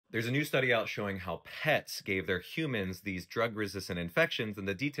There's a new study out showing how pets gave their humans these drug resistant infections, and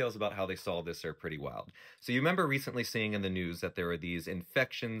the details about how they solved this are pretty wild. So, you remember recently seeing in the news that there were these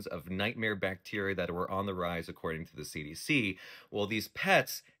infections of nightmare bacteria that were on the rise, according to the CDC. Well, these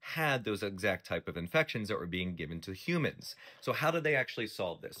pets had those exact type of infections that were being given to humans. So, how did they actually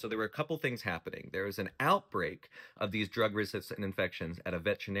solve this? So, there were a couple things happening. There was an outbreak of these drug resistant infections at a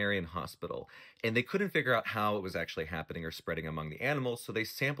veterinarian hospital, and they couldn't figure out how it was actually happening or spreading among the animals. So they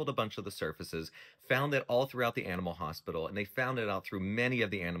sampled a bunch of the surfaces, found it all throughout the animal hospital, and they found it out through many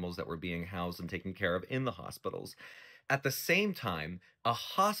of the animals that were being housed and taken care of in the hospitals. At the same time, a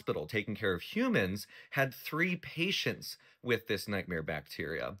hospital taking care of humans had three patients with this nightmare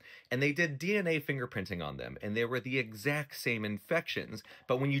bacteria, and they did DNA fingerprinting on them, and they were the exact same infections.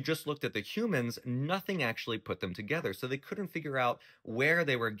 But when you just looked at the humans, nothing actually put them together, so they couldn't figure out where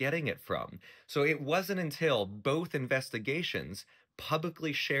they were getting it from. So it wasn't until both investigations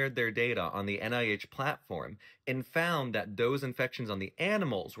publicly shared their data on the NIH platform and found that those infections on the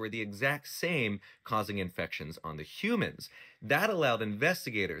animals were the exact same causing infections on the humans. That allowed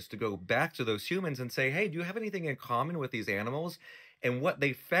investigators to go back to those humans and say, hey, do you have anything in common with these animals? And what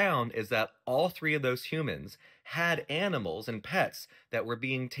they found is that all three of those humans had animals and pets that were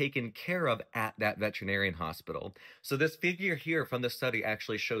being taken care of at that veterinarian hospital. So this figure here from the study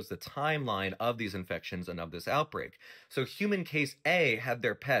actually shows the timeline of these infections and of this outbreak. So human case A had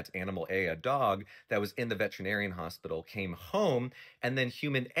their pet, animal A, a dog, that was in the veterinarian hospital, came home, and then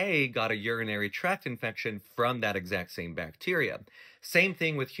human A got a urinary tract infection from that exact same bacteria. Same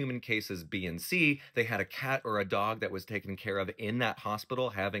thing with human cases B and C. They had a cat or a dog that was taken care of in that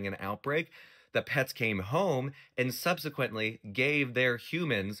hospital having an outbreak. The pets came home and subsequently gave their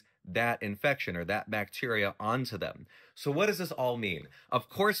humans that infection or that bacteria onto them. So what does this all mean? Of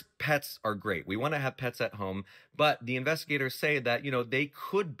course, pets are great. We want to have pets at home, but the investigators say that, they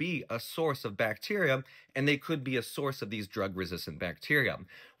could be a source of bacteria and they could be a source of these drug-resistant bacteria.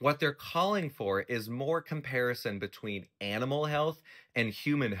 What they're calling for is more comparison between animal health and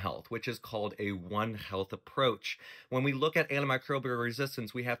human health, which is called a One Health approach. When we look at antimicrobial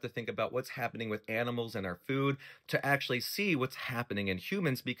resistance, we have to think about what's happening with animals and our food to actually see what's happening in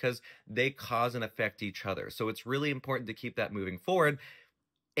humans because they cause and affect each other. So it's really important to keep that moving forward.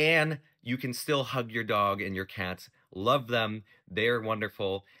 And you can still hug your dog and your cats, love them, they're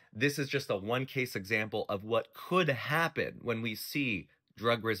wonderful. This is just a one case example of what could happen when we see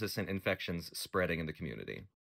drug resistant infections spreading in the community.